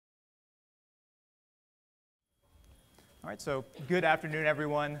All right, so good afternoon,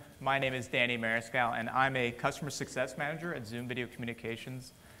 everyone. My name is Danny Mariscal, and I'm a Customer Success Manager at Zoom Video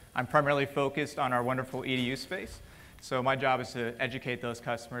Communications. I'm primarily focused on our wonderful EDU space. So my job is to educate those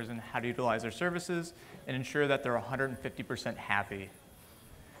customers on how to utilize their services and ensure that they're 150% happy.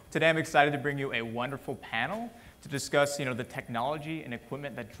 Today, I'm excited to bring you a wonderful panel to discuss the technology and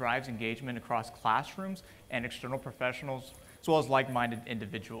equipment that drives engagement across classrooms and external professionals, as well as like-minded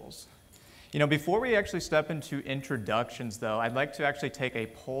individuals. Before we actually step into introductions, though, I'd like to actually take a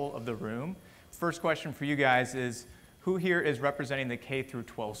poll of the room. First question for you guys is, who here is representing the K through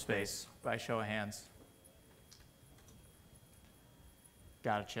 12 space by show of hands?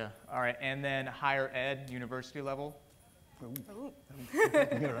 Gotcha. All right, and then higher ed, university level? Ooh.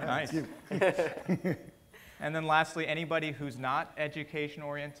 Nice. And then lastly, anybody who's not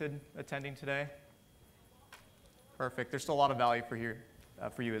education-oriented attending today? Perfect. There's still a lot of value for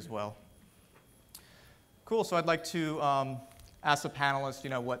you as well. Cool, so I'd like to ask the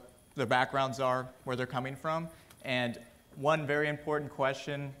panelists, what their backgrounds are, where they're coming from, and one very important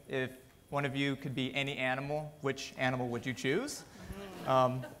question, if one of you could be any animal, which animal would you choose?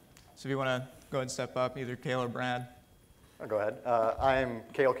 So if you want to go ahead and step up, either Cale or Brad. I'll go ahead. I'm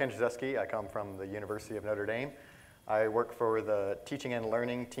Cale Kędzierski. I come from the University of Notre Dame. I work for the teaching and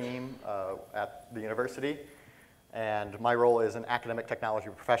learning team at the university. And my role is an academic technology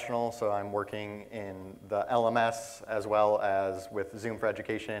professional, so I'm working in the LMS as well as with Zoom for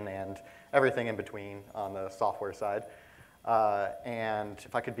Education and everything in between on the software side. And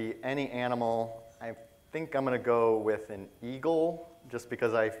if I could be any animal, I think I'm going to go with an eagle, just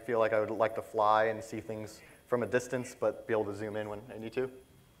because I feel like I would like to fly and see things from a distance, but be able to zoom in when I need to.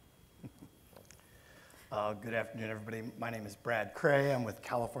 Good afternoon, everybody. My name is Brad Cray. I'm with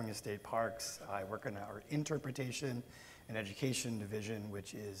California State Parks. I work in our interpretation and education division,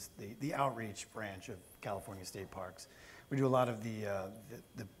 which is the outreach branch of California State Parks. We do a lot of the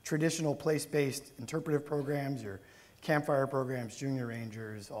traditional place-based interpretive programs, your campfire programs, junior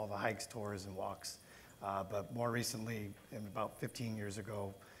rangers, all the hikes, tours, and walks. But more recently, about 15 years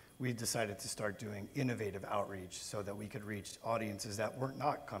ago, we decided to start doing innovative outreach so that we could reach audiences that were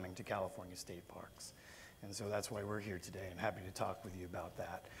not coming to California State Parks. And so that's why we're here today. I'm happy to talk with you about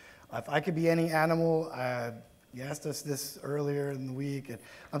that. If I could be any animal, you asked us this earlier in the week, and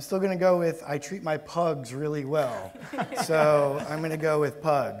I'm still going to go with I treat my pugs really well. So I'm going to go with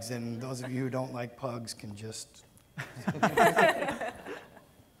pugs, and those of you who don't like pugs can just...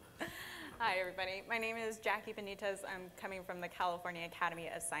 Hi, everybody. My name is Jackie Benitez. I'm coming from the California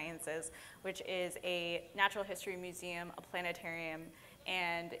Academy of Sciences, which is a natural history museum, a planetarium,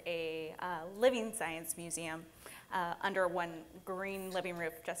 and a living science museum under one green living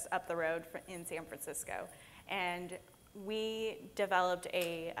roof just up the road in San Francisco. And we developed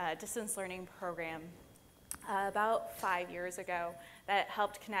a distance learning program about 5 years ago that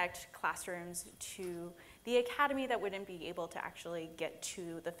helped connect classrooms to the academy that wouldn't be able to actually get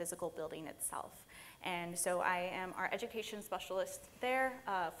to the physical building itself. And so I am our education specialist there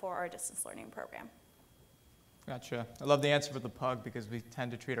for our distance learning program. Gotcha. I love the answer for the pug because we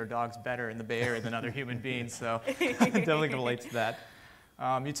tend to treat our dogs better in the Bay Area than other human beings, so I definitely can relate to that.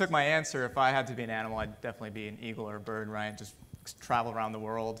 You took my answer. If I had to be an animal, I'd definitely be an eagle or a bird, right? Just travel around the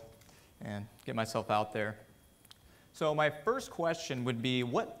world and get myself out there. So my first question would be,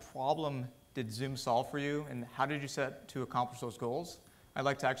 what problem did Zoom solve for you, and how did you set to accomplish those goals? I'd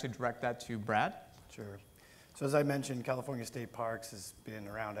like to actually direct that to Brad. Sure. So as I mentioned, California State Parks has been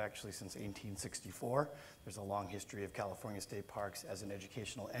around actually since 1864. There's a long history of California State Parks as an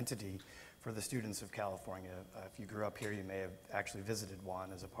educational entity for the students of California. If you grew up here, you may have actually visited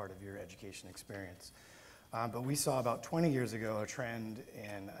one as a part of your education experience. But we saw about 20 years ago a trend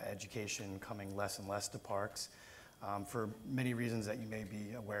in education coming less and less to parks for many reasons that you may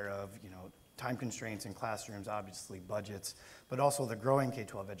be aware of, time constraints in classrooms, obviously budgets, but also the growing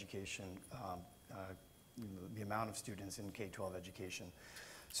K-12 education, the amount of students in K-12 education.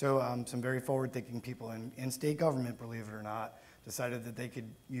 So some very forward-thinking people in state government, believe it or not, decided that they could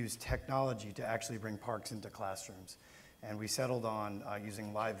use technology to actually bring parks into classrooms. And we settled on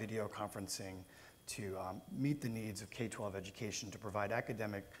using live video conferencing to meet the needs of K-12 education, to provide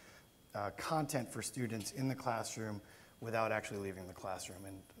academic content for students in the classroom without actually leaving the classroom.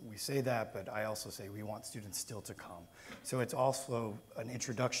 And we say that, but I also say we want students still to come. So it's also an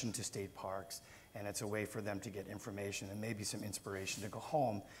introduction to state parks, and it's a way for them to get information and maybe some inspiration to go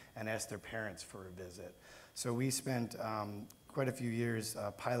home and ask their parents for a visit. So we spent quite a few years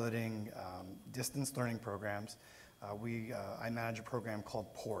piloting distance learning programs. I manage a program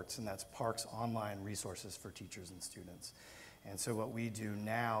called PORTS, and that's Parks Online Resources for Teachers and Students. And so what we do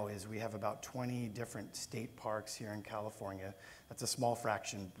now is we have about 20 different state parks here in California. That's a small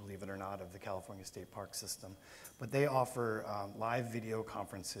fraction, believe it or not, of the California State Park system. But they offer live video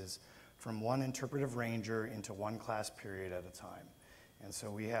conferences from one interpretive ranger into one class period at a time. And so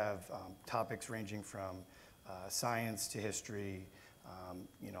we have topics ranging from science to history,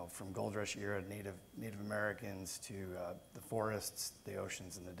 from Gold Rush era Native Americans to the forests, the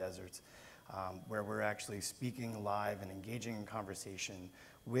oceans, and the deserts, where we're actually speaking live and engaging in conversation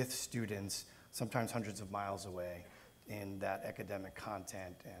with students, sometimes hundreds of miles away, in that academic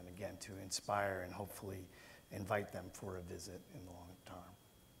content, and again, to inspire and hopefully invite them for a visit in the long term.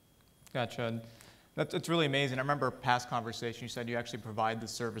 Gotcha. That's really amazing. I remember past conversation, you said you actually provide the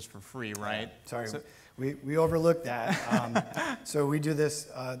service for free, right? Sorry, So, we overlooked that. So we do this,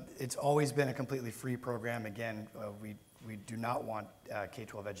 it's always been a completely free program. Again, we do not want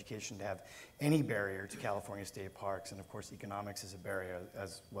K-12 education to have any barrier to California State Parks, and of course economics is a barrier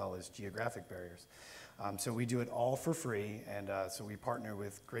as well as geographic barriers. So we do it all for free, and so we partner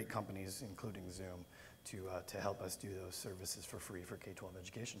with great companies, including Zoom, to help us do those services for free for K-12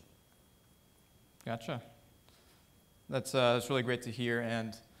 education. Gotcha. That's really great to hear.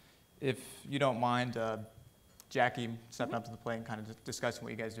 And if you don't mind, Jackie stepping up to the plate and kind of discussing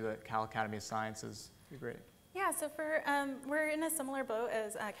what you guys do at Cal Academy of Sciences would be great. Yeah, so we're in a similar boat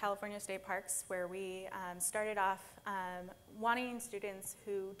as California State Parks, where we started off wanting students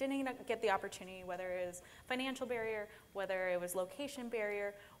who didn't get the opportunity, whether it was financial barrier, whether it was location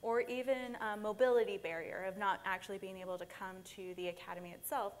barrier, or even mobility barrier of not actually being able to come to the academy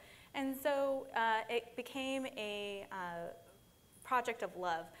itself. And so it became a project of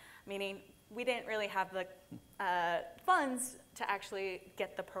love, meaning we didn't really have the funds to actually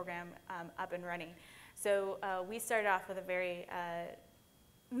get the program up and running. So we started off with a very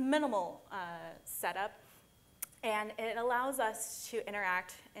minimal setup, and it allows us to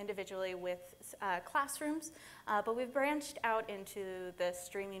interact individually with classrooms, but we've branched out into the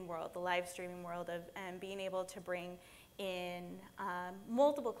streaming world, the live streaming world and being able to bring in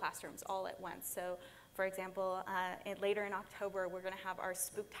multiple classrooms all at once. So for example, later in October, we're going to have our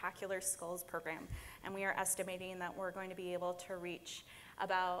Spooktacular Skulls program, and we are estimating that we're going to be able to reach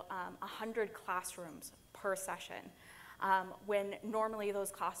about 100 classrooms per session, when normally those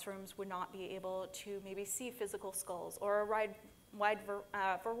classrooms would not be able to maybe see physical skulls or a wide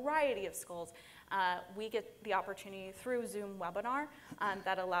variety of skulls. We get the opportunity through Zoom webinar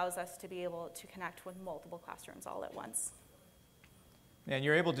that allows us to be able to connect with multiple classrooms all at once. And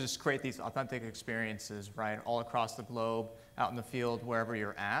you're able to just create these authentic experiences, right, all across the globe, out in the field, wherever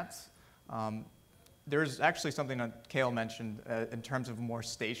you're at. There's actually something that Cale mentioned in terms of a more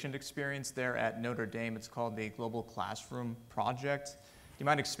stationed experience there at Notre Dame. It's called the Global Classroom Project. Do you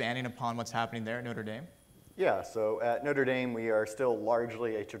mind expanding upon what's happening there at Notre Dame? Yeah, so at Notre Dame, we are still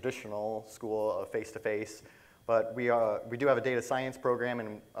largely a traditional school of face-to-face, but we do have a data science program,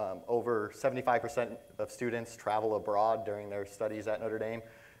 and over 75% of students travel abroad during their studies at Notre Dame.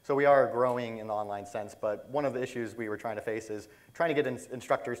 So we are growing in the online sense, but one of the issues we were trying to face is trying to get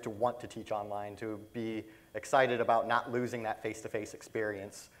instructors to want to teach online, to be excited about not losing that face-to-face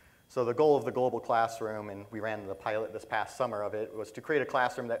experience. So the goal of the Global Classroom, and we ran the pilot this past summer of it, was to create a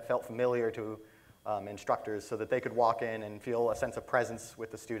classroom that felt familiar to instructors so that they could walk in and feel a sense of presence with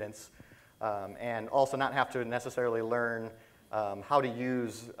the students, and also not have to necessarily learn how to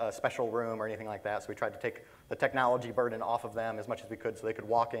use a special room or anything like that. So we tried to take the technology burden off of them as much as we could so they could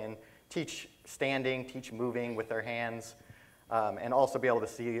walk in, teach standing, teach moving with their hands, and also be able to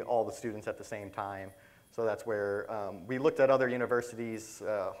see all the students at the same time. So that's where we looked at other universities.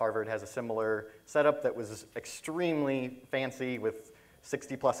 Harvard has a similar setup that was extremely fancy with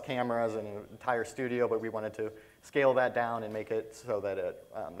 60+ cameras and an entire studio, but we wanted to scale that down and make it so that it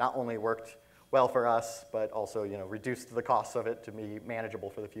not only worked well for us, but also reduced the costs of it to be manageable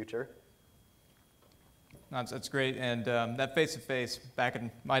for the future. That's great, and that face-to-face, back in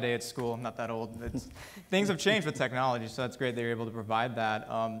my day at school, I'm not that old, things have changed with technology, so that's great that you're able to provide that.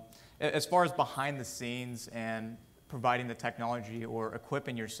 As far as behind the scenes and providing the technology or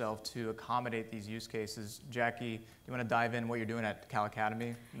equipping yourself to accommodate these use cases, Jackie, do you want to dive in what you're doing at Cal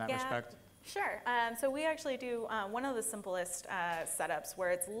Academy in that respect? Sure. So we actually do one of the simplest setups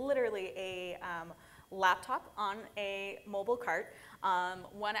where it's literally a laptop on a mobile cart,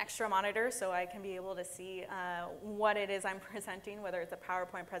 one extra monitor so I can be able to see what it is I'm presenting, whether it's a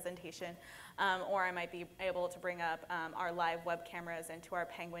PowerPoint presentation, or I might be able to bring up our live web cameras into our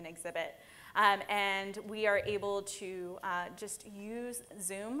Penguin exhibit. And we are able to just use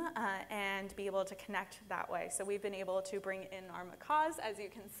Zoom and be able to connect that way. So we've been able to bring in our macaws, as you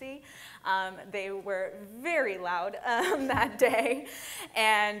can see. They were very loud that day,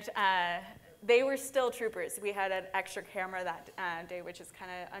 and they were still troopers. We had an extra camera that day, which is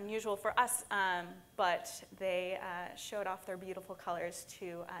kind of unusual for us, but they showed off their beautiful colors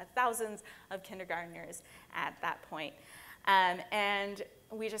to thousands of kindergartners at that point. And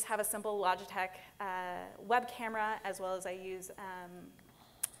we just have a simple Logitech web camera, as well as I use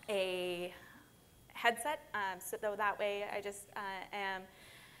a headset, so that way I just am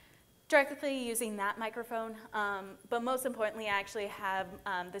directly using that microphone, but most importantly, I actually have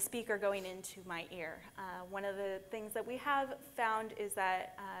the speaker going into my ear. One of the things that we have found is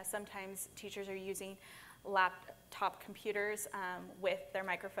that sometimes teachers are using laptop computers with their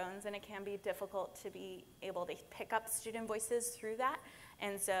microphones, and it can be difficult to be able to pick up student voices through that.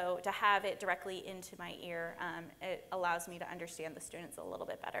 And so to have it directly into my ear, it allows me to understand the students a little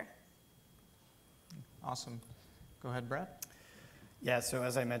bit better. Awesome. Go ahead, Brad. Yeah, so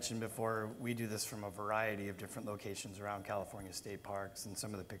as I mentioned before, we do this from a variety of different locations around California state parks, and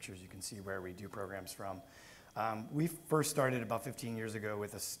some of the pictures you can see where we do programs from. We first started about 15 years ago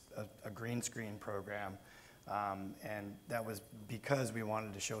with a green screen program, and that was because we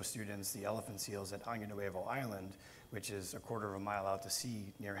wanted to show students the elephant seals at Año Nuevo Island, which is a quarter of a mile out to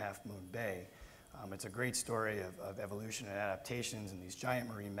sea near Half Moon Bay. It's a great story of evolution and adaptations, and these giant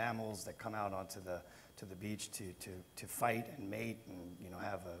marine mammals that come out onto the beach to fight and mate and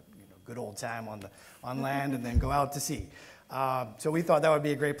have a good old time on land and then go out to sea. So we thought that would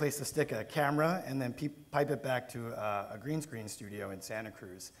be a great place to stick a camera and then pipe it back to a green screen studio in Santa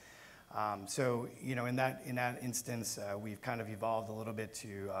Cruz. So in that instance, we've kind of evolved a little bit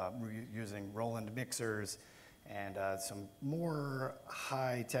to using Roland mixers and some more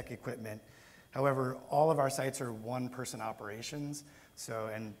high-tech equipment. However, all of our sites are one-person operations,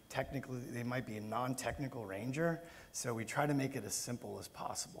 and technically they might be a non-technical ranger, so we try to make it as simple as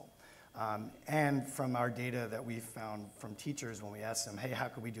possible. And from our data that we found from teachers when we asked them, hey, how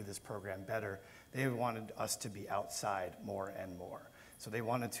could we do this program better, they wanted us to be outside more and more. So they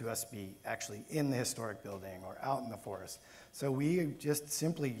wanted us to be actually in the historic building or out in the forest. So we just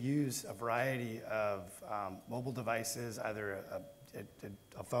simply use a variety of mobile devices, either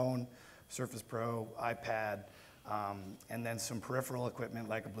a phone, Surface Pro, iPad, and then some peripheral equipment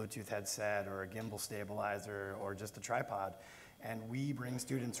like a Bluetooth headset or a gimbal stabilizer or just a tripod, and we bring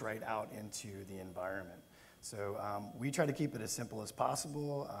students right out into the environment. So we try to keep it as simple as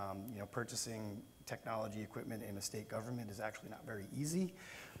possible. Purchasing technology equipment in a state government is actually not very easy.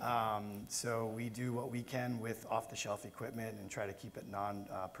 So we do what we can with off-the-shelf equipment and try to keep it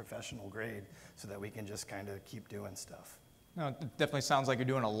non-professional grade so that we can just kind of keep doing stuff. No, it definitely sounds like you're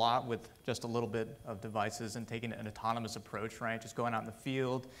doing a lot with just a little bit of devices and taking an autonomous approach, right? Just going out in the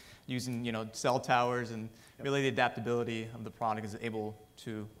field, using cell towers, and really the adaptability of the product is able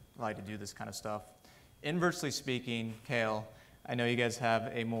to allow you to do this kind of stuff. Inversely speaking, Kale, I know you guys have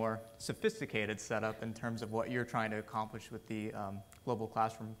a more sophisticated setup in terms of what you're trying to accomplish with the Global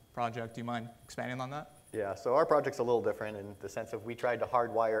Classroom project. Do you mind expanding on that? Yeah, so our project's a little different in the sense of we tried to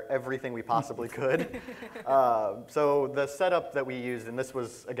hardwire everything we possibly could. So the setup that we used, and this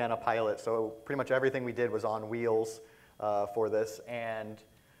was, again, a pilot, so pretty much everything we did was on wheels for this. And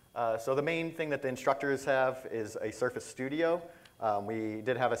so the main thing that the instructors have is a Surface Studio. We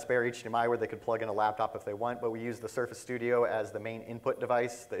did have a spare HDMI where they could plug in a laptop if they want, but we used the Surface Studio as the main input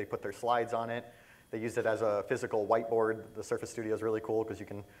device. They put their slides on it. They used it as a physical whiteboard. The Surface Studio is really cool because you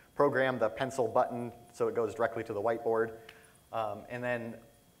can program the pencil button so it goes directly to the whiteboard. And then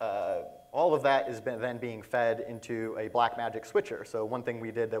all of that is then being fed into a Blackmagic switcher. So one thing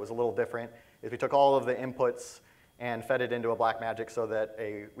we did that was a little different is we took all of the inputs and fed it into a Blackmagic so that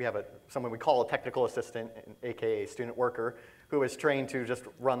we have someone we call a technical assistant, aka student worker, who is trained to just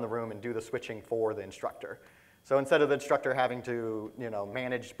run the room and do the switching for the instructor. So instead of the instructor having to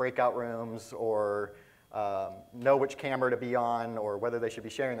manage breakout rooms or know which camera to be on or whether they should be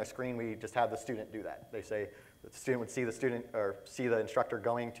sharing their screen, we just have the student do that. They say the student would see the student or see the instructor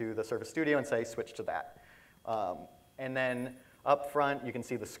going to the Surface Studio and say switch to that. And then up front you can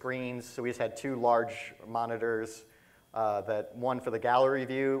see the screens. So we just had two large monitors, one for the gallery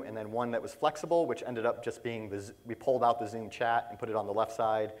view and then one that was flexible, which ended up just being we pulled out the Zoom chat and put it on the left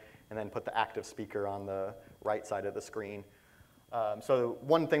side and then put the active speaker on the right side of the screen. So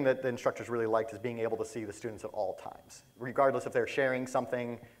one thing that the instructors really liked is being able to see the students at all times. Regardless if they're sharing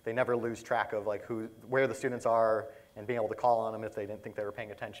something, they never lose track of like where the students are and being able to call on them if they didn't think they were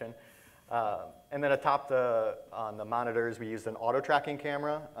paying attention. And then on the monitors, we used an auto-tracking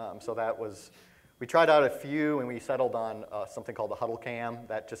camera. So that was, we tried out a few and we settled on something called the Huddle Cam.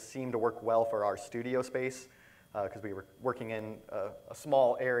 That just seemed to work well for our studio space because we were working in a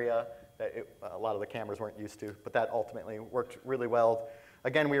small area that a lot of the cameras weren't used to, but that ultimately worked really well.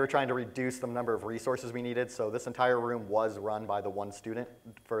 Again, we were trying to reduce the number of resources we needed, so this entire room was run by the one student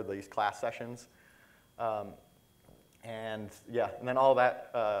for these class sessions. And then all that,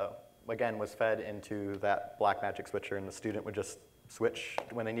 again, was fed into that Blackmagic switcher, and the student would just switch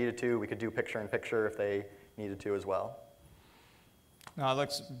when they needed to. We could do picture-in-picture if they needed to as well. No, it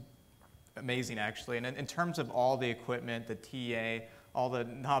looks amazing, actually. And in terms of all the equipment, the TA, all the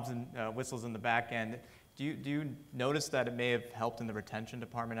knobs and whistles in the back end, do you notice that it may have helped in the retention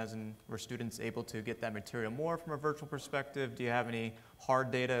department, as in were students able to get that material more from a virtual perspective? Do you have any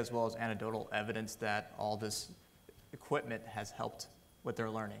hard data as well as anecdotal evidence that all this equipment has helped with their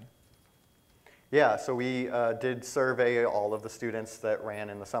learning? Yeah, so we did survey all of the students that ran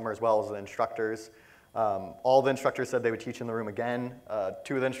in the summer as well as the instructors. All the instructors said they would teach in the room again.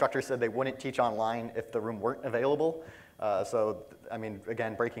 2 of the instructors said they wouldn't teach online if the room weren't available. So, I mean,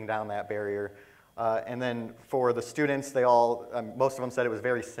 again, breaking down that barrier. And then for the students, they all, most of them said it was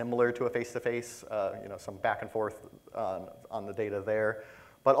very similar to a face-to-face, some back and forth on the data there.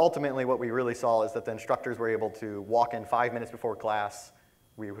 But ultimately, what we really saw is that the instructors were able to walk in 5 minutes before class.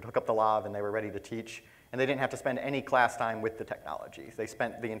 We would hook up the lav, and they were ready to teach. And they didn't have to spend any class time with the technology. They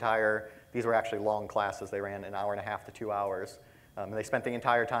spent the entire, these were actually long classes. They ran an hour and a half to 2 hours. And they spent the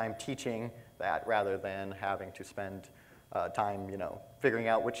entire time teaching that rather than having to spend time, figuring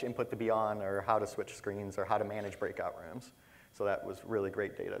out which input to be on or how to switch screens or how to manage breakout rooms. So that was really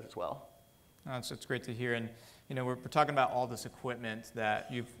great data as well. It's great to hear. And we're talking about all this equipment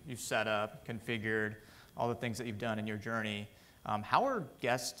that you've set up, configured, all the things that you've done in your journey. How are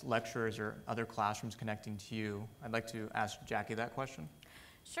guest lecturers or other classrooms connecting to you? I'd like to ask Jackie that question.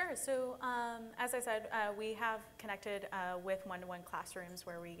 Sure. So as I said, we have connected with one-to-one classrooms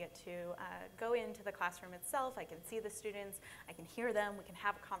where we get to go into the classroom itself. I can see the students. I can hear them. We can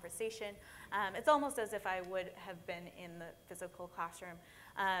have a conversation. It's almost as if I would have been in the physical classroom.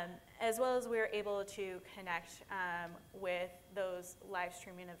 As well as we're able to connect with those live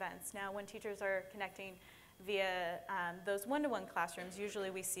streaming events. Now, when teachers are connecting via those one-to-one classrooms, usually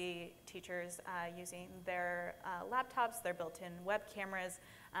we see teachers using their laptops, their built-in web cameras,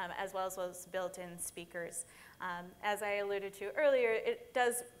 as well as those built-in speakers. As I alluded to earlier, it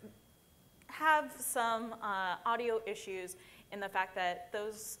does have some audio issues in the fact that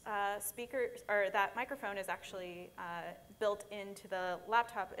those speakers, or that microphone is actually built into the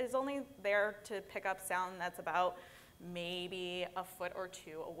laptop, is only there to pick up sound that's about maybe a foot or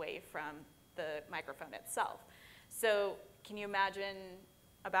 2 away from the microphone itself. So can you imagine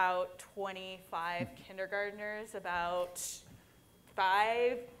about 25 kindergartners about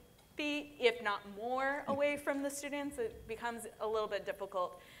 5 feet, if not more, away from the students? It becomes a little bit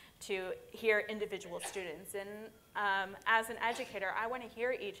difficult to hear individual students. And as an educator, I want to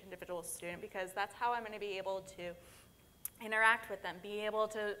hear each individual student because that's how I'm going to be able to interact with them, be able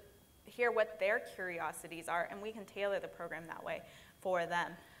to hear what their curiosities are, and we can tailor the program that way for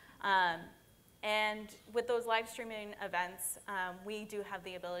them. And with those live streaming events, we do have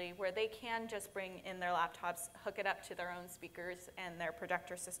the ability where they can just bring in their laptops, hook it up to their own speakers and their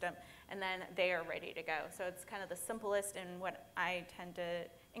projector system, and then they are ready to go. So it's kind of the simplest and what I tend to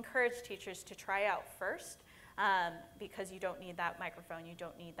encourage teachers to try out first because you don't need that microphone, you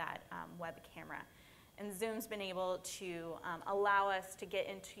don't need that web camera. And Zoom's been able to allow us to get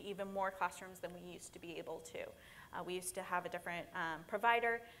into even more classrooms than we used to be able to. We used to have a different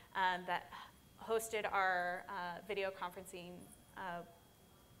provider that hosted our video conferencing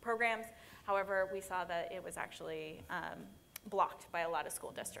programs. However, we saw that it was actually blocked by a lot of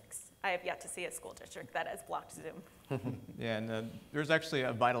school districts. I have yet to see a school district that has blocked Zoom. Yeah, and there's actually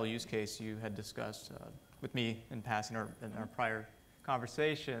a vital use case you had discussed with me in passing or in our prior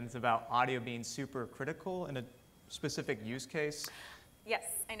conversations about audio being super critical in a specific use case. Yes,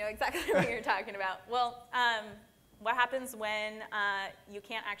 I know exactly what you're talking about. Well, what happens when you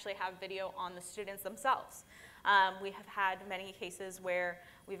can't actually have video on the students themselves? We have had many cases where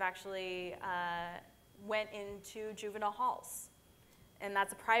we've actually went into juvenile halls. And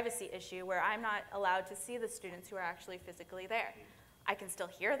that's a privacy issue where I'm not allowed to see the students who are actually physically there. I can still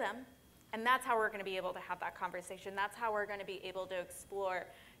hear them. And that's how we're going to be able to have that conversation. That's how we're going to be able to explore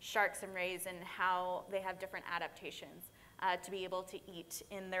sharks and rays and how they have different adaptations. to be able to eat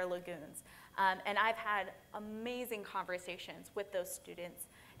in their lagoons. And I've had amazing conversations with those students,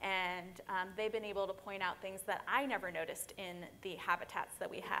 and they've been able to point out things that I never noticed in the habitats that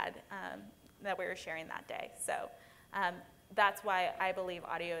we had, that we were sharing that day. So that's why I believe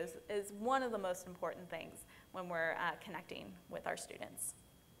audio is one of the most important things when we're connecting with our students.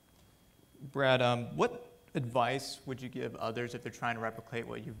 Brad, what advice would you give others if they're trying to replicate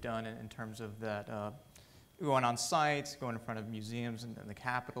what you've done in terms of that, going on sites, going in front of museums in the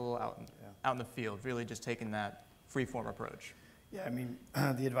Capitol, out in the field, really just taking that free-form approach? Yeah, I mean,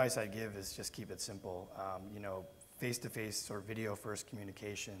 the advice I'd give is just keep it simple. You know, face-to-face or video-first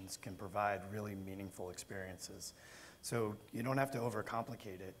communications can provide really meaningful experiences. So you don't have to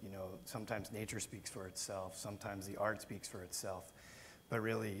overcomplicate it. You know, sometimes nature speaks for itself, sometimes the art speaks for itself. But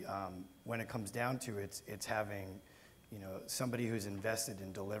really, when it comes down to it, it's having, you know, somebody who's invested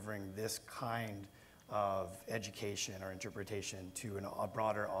in delivering this kind of education or interpretation to a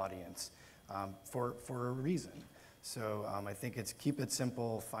broader audience for a reason. So I think it's keep it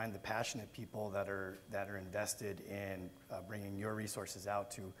simple, find the passionate people that are invested in bringing your resources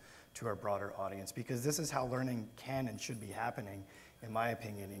out to our broader audience, because this is how learning can and should be happening, in my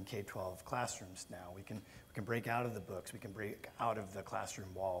opinion, in K-12 classrooms now. We can break out of the books, we can break out of the classroom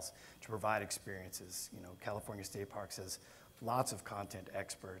walls to provide experiences. You know, California State Parks has lots of content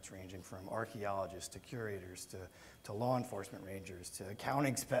experts ranging from archaeologists to curators to law enforcement rangers to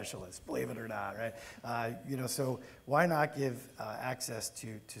accounting specialists, believe it or not, right? You know, so why not give access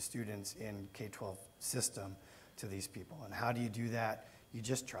to students in K-12 system to these people? And how do you do that? You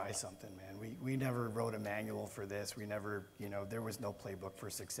just try something, man. We never wrote a manual for this. We never, you know, there was no playbook for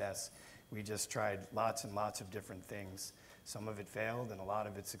success. We just tried lots and lots of different things. Some of it failed and a lot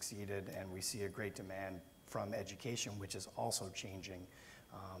of it succeeded, and we see a great demand from education, which is also changing,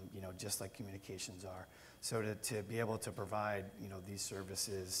 you know, just like communications are. So to be able to provide, you know, these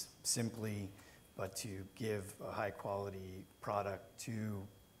services simply, but to give a high quality product to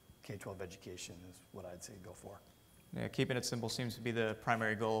K-12 education is what I'd say go for. Yeah, keeping it simple seems to be the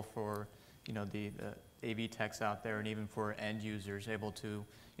primary goal for, you know, the AV techs out there, and even for end users able to,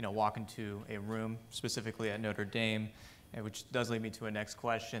 you know, walk into a room, specifically at Notre Dame, which does lead me to a next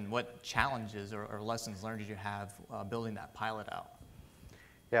question. What challenges or lessons learned did you have building that pilot out?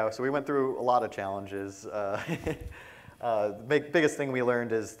 Yeah, so we went through a lot of challenges. The biggest thing we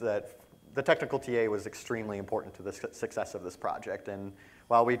learned is that the technical TA was extremely important to the success of this project. And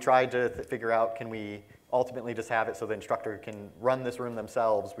while we tried to figure out, can we ultimately just have it so the instructor can run this room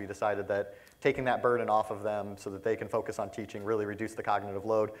themselves, we decided that taking that burden off of them so that they can focus on teaching really reduced the cognitive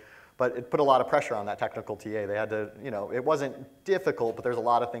load. But it put a lot of pressure on that technical TA. They had to, you know, it wasn't difficult, but there's a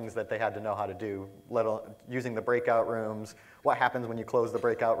lot of things that they had to know how to do, using the breakout rooms, what happens when you close the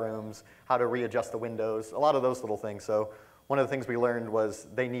breakout rooms, how to readjust the windows, a lot of those little things. So one of the things we learned was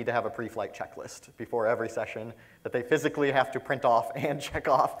they need to have a pre-flight checklist before every session that they physically have to print off and check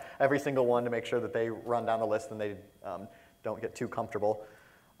off every single one to make sure that they run down the list and they don't get too comfortable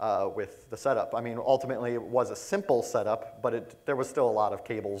with the setup. I mean, ultimately it was a simple setup, but there was still a lot of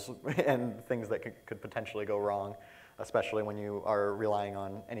cables and things that could potentially go wrong, especially when you are relying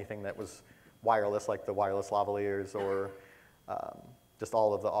on anything that was wireless, like the wireless lavaliers or just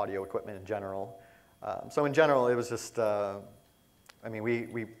all of the audio equipment in general. So in general, it was just, I mean,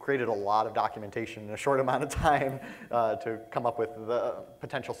 we created a lot of documentation in a short amount of time to come up with the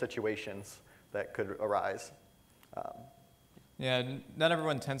potential situations that could arise. Yeah, not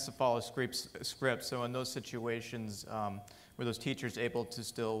everyone tends to follow scripts, so in those situations, were those teachers able to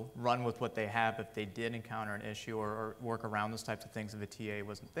still run with what they have if they did encounter an issue or work around those types of things if the TA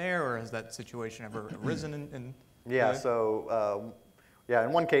wasn't there, or has that situation ever arisen in Yeah, so yeah,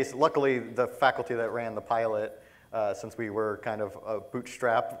 in one case, luckily the faculty that ran the pilot, since we were kind of a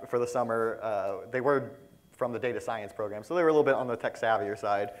bootstrap for the summer, they were from the data science program, so they were a little bit on the tech savvier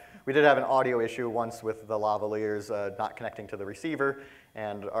side. We did have an audio issue once with the lavaliers not connecting to the receiver,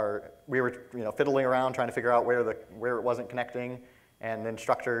 and we were, you know, fiddling around trying to figure out where it wasn't connecting, and the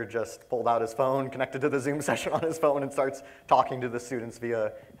instructor just pulled out his phone, connected to the Zoom session on his phone, and starts talking to the students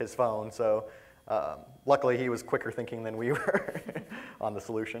via his phone. So luckily he was quicker thinking than we were on the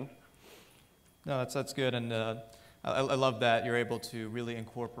solution. No, that's good, and I love that you're able to really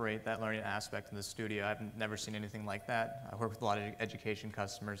incorporate that learning aspect in the studio. I've never seen anything like that. I work with a lot of education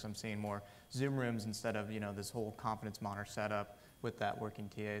customers. I'm seeing more Zoom rooms instead of, you know, this whole confidence monitor setup with that working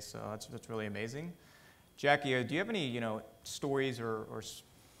TA. So that's really amazing. Jackie, do you have any, you know, stories or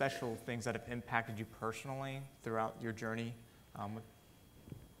special things that have impacted you personally throughout your journey?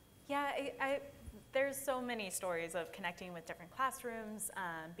 Yeah, there's so many stories of connecting with different classrooms,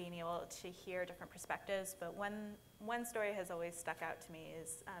 being able to hear different perspectives, but one story has always stuck out to me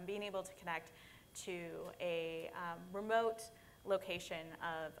is being able to connect to a remote location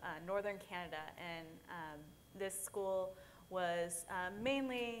of northern Canada, and this school was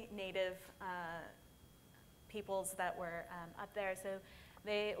mainly Native peoples that were up there. So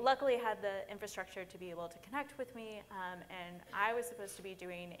they luckily had the infrastructure to be able to connect with me, and I was supposed to be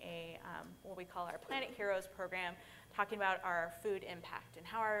doing a what we call our Planet Heroes program, talking about our food impact and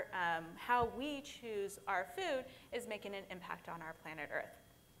how we choose our food is making an impact on our planet Earth.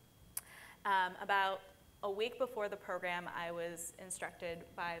 About a week before the program, I was instructed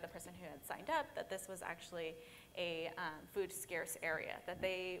by the person who had signed up that this was actually a food scarce area, that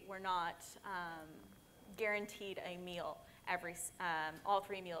they were not guaranteed a meal all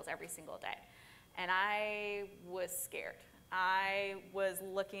 3 meals every single day. And I was scared. I was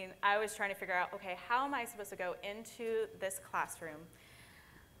trying to figure out, okay, how am I supposed to go into this classroom,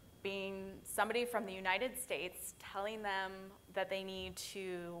 being somebody from the United States, telling them that they need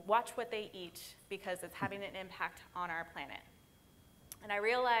to watch what they eat because it's having an impact on our planet. And I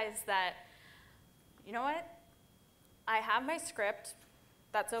realized that, you know what? I have my script.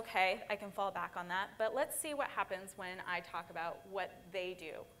 That's okay, I can fall back on that, but let's see what happens when I talk about what they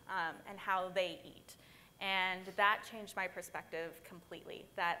do and how they eat. And that changed my perspective completely,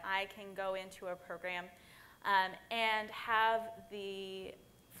 that I can go into a program and have the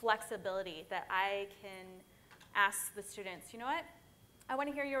flexibility that I can ask the students, you know what, I want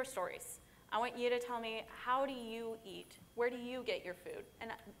to hear your stories. I want you to tell me, how do you eat? Where do you get your food? And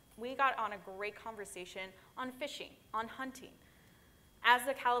we got on a great conversation on fishing, on hunting. As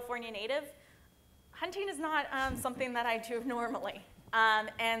a California native, hunting is not something that I do normally.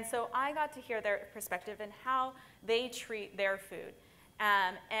 And so I got to hear their perspective and how they treat their food.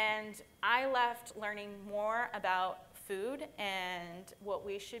 And I left learning more about food and what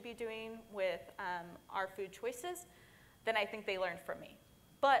we should be doing with our food choices than I think they learned from me.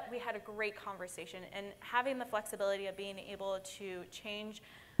 But we had a great conversation, and having the flexibility of being able to change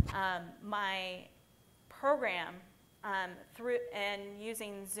my program through and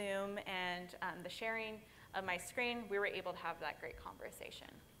using Zoom and the sharing of my screen, we were able to have that great conversation.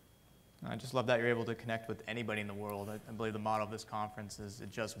 I just love that you're able to connect with anybody in the world. I believe the motto of this conference is it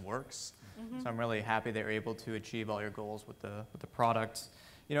just works. So I'm really happy that you're able to achieve all your goals with the product.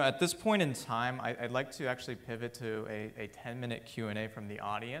 You know, at this point in time, I'd like to actually pivot to a 10-minute Q&A from the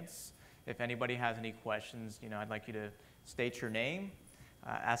audience. If anybody has any questions, you know, I'd like you to state your name,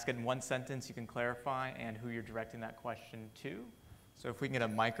 ask it in one sentence, you can clarify, and who you're directing that question to. So if we can get a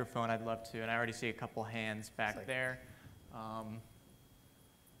microphone, I'd love to. And I already see a couple hands back there.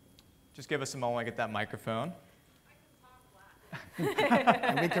 Just give us a moment to get that microphone.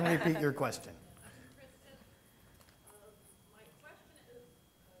 And we can repeat your question. Kristen, my question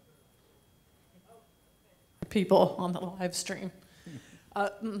is, people on the live stream.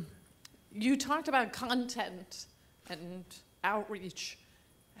 You talked about content and outreach.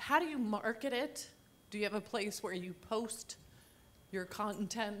 How do you market it? Do you have a place where you post your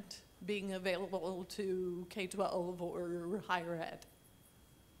content being available to K-12 or higher ed?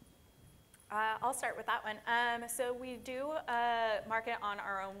 I'll start with that one. So we do market on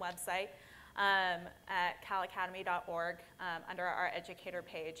our own website at calacademy.org under our educator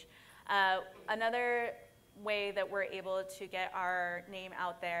page. Another way that we're able to get our name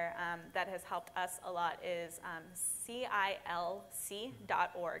out there that has helped us a lot is CILC.org.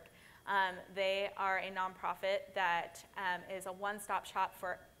 They are a nonprofit that is a one-stop shop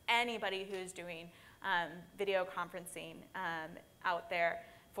for anybody who's doing video conferencing out there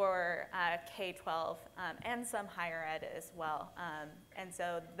for K-12 and some higher ed as well. And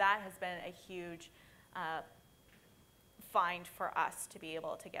so that has been a huge find for us to be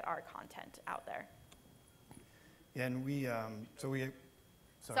able to get our content out there. And we,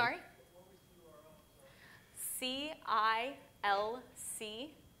 Sorry?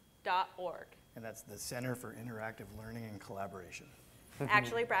 CILC.org. And that's the Center for Interactive Learning and Collaboration.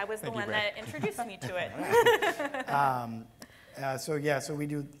 Actually, Brad was the Thank you, one Brad. that introduced me to it. So we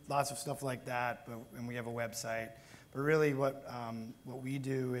do lots of stuff like that, and we have a website. But really what we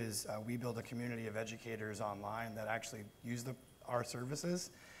do is we build a community of educators online that actually use our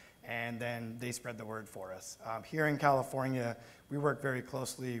services, and then they spread the word for us. Here in California, we work very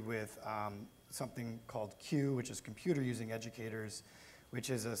closely with something called CUE, which is Computer Using Educators, which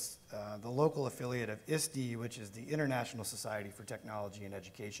is the local affiliate of ISTE, which is the International Society for Technology and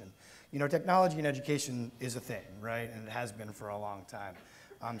Education. You know, technology and education is a thing, right? And it has been for a long time.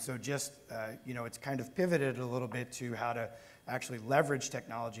 So just, it's kind of pivoted a little bit to how to actually leverage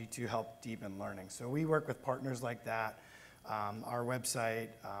technology to help deepen learning. So we work with partners like that. Our website,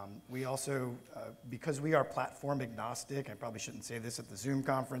 we also, because we are platform agnostic, I probably shouldn't say this at the Zoom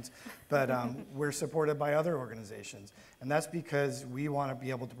conference, but we're supported by other organizations. And that's because we want to be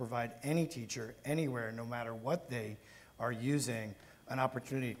able to provide any teacher anywhere, no matter what they are using, an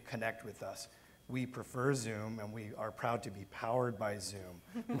opportunity to connect with us. We prefer Zoom, and we are proud to be powered by Zoom,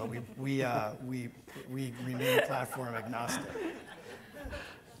 but we remain platform agnostic.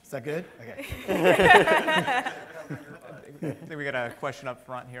 Is that good? Okay. I think we got a question up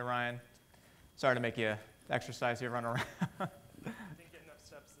front here, Ryan. Sorry to make you exercise here, run around. Didn't get enough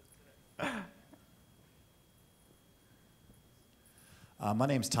steps today. My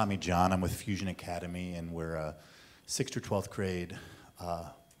name's Tommy John. I'm with Fusion Academy, and we're a 6th through 12th grade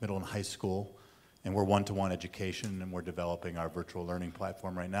middle and high school, and we're one-to-one education, and we're developing our virtual learning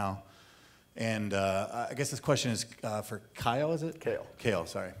platform right now. And I guess this question is for Kyle, is it? Kale. Kale,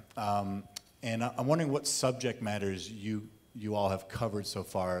 sorry. And I'm wondering what subject matters you all have covered so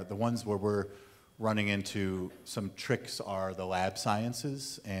far. The ones where we're running into some tricks are the lab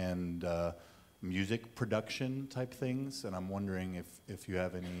sciences and music production type things, and I'm wondering if you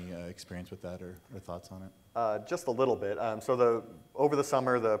have any experience with that or thoughts on it. Just a little bit. So over the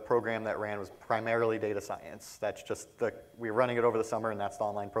summer, the program that ran was primarily data science. That's just we were running it over the summer, and that's the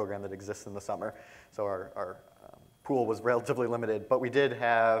online program that exists in the summer. So our pool was relatively limited, but we did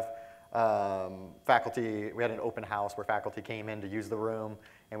have faculty. We had an open house where faculty came in to use the room,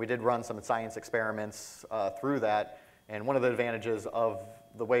 and we did run some science experiments through that. And one of the advantages of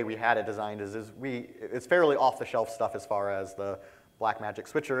the way we had it designed is it's fairly off-the-shelf stuff as far as the Blackmagic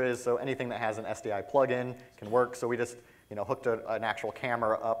switcher is, so anything that has an SDI plugin can work. So we just hooked an actual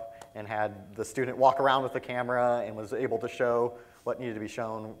camera up and had the student walk around with the camera and was able to show what needed to be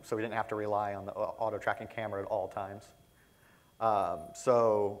shown, so we didn't have to rely on the auto-tracking camera at all times.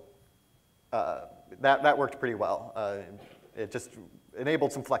 That worked pretty well. It just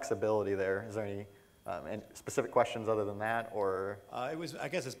enabled some flexibility there. Is there any specific questions other than that, or? I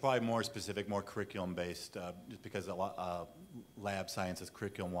guess it's probably more specific, more curriculum-based, just because a lot, lab sciences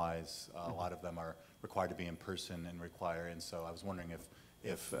curriculum-wise, a lot of them are required to be in person and so I was wondering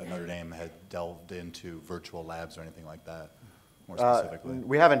if Notre Dame had delved into virtual labs or anything like that, more specifically.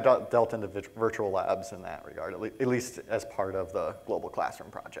 We haven't dealt into virtual labs in that regard, at least as part of the Global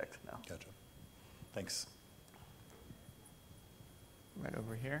Classroom project, no. Gotcha. Thanks. Right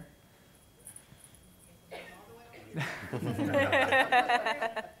over here.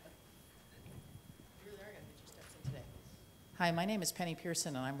 Hi, my name is Penny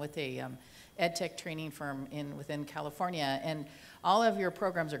Pearson, and I'm with a ed tech training firm within California. And all of your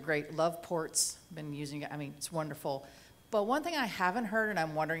programs are great. Love Ports, been using it. I mean, it's wonderful. But one thing I haven't heard, and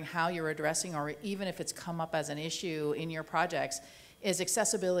I'm wondering how you're addressing, or even if it's come up as an issue in your projects, is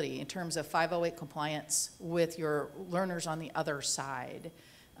accessibility in terms of 508 compliance with your learners on the other side.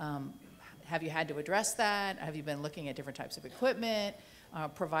 Have you had to address that? Have you been looking at different types of equipment,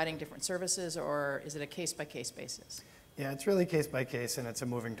 providing different services, or is it a case-by-case basis? Yeah, it's really case by case, and it's a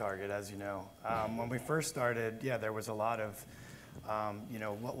moving target, as you know. When we first started, yeah, there was a lot of,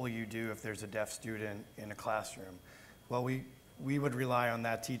 what will you do if there's a deaf student in a classroom? Well, we would rely on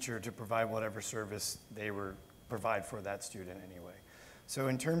that teacher to provide whatever service they were provide for that student anyway. So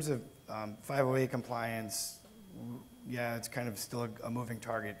in terms of 508 compliance, yeah, it's kind of still a moving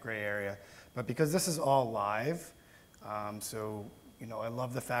target, gray area. But because this is all live, I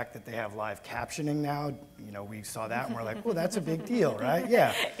love the fact that they have live captioning now. We saw that and we're like, oh, that's a big deal, right?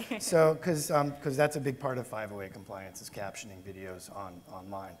 Yeah. So, because that's a big part of 508 compliance is captioning videos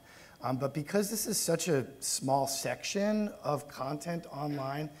online. But because this is such a small section of content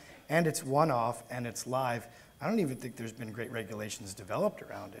online, and it's one-off and it's live, I don't even think there's been great regulations developed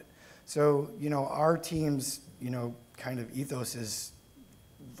around it. So, our team's, kind of ethos is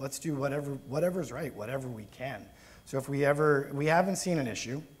let's do whatever's right, whatever we can. So if we haven't seen an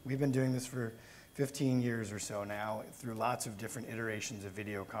issue. We've been doing this for 15 years or so now through lots of different iterations of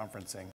video conferencing.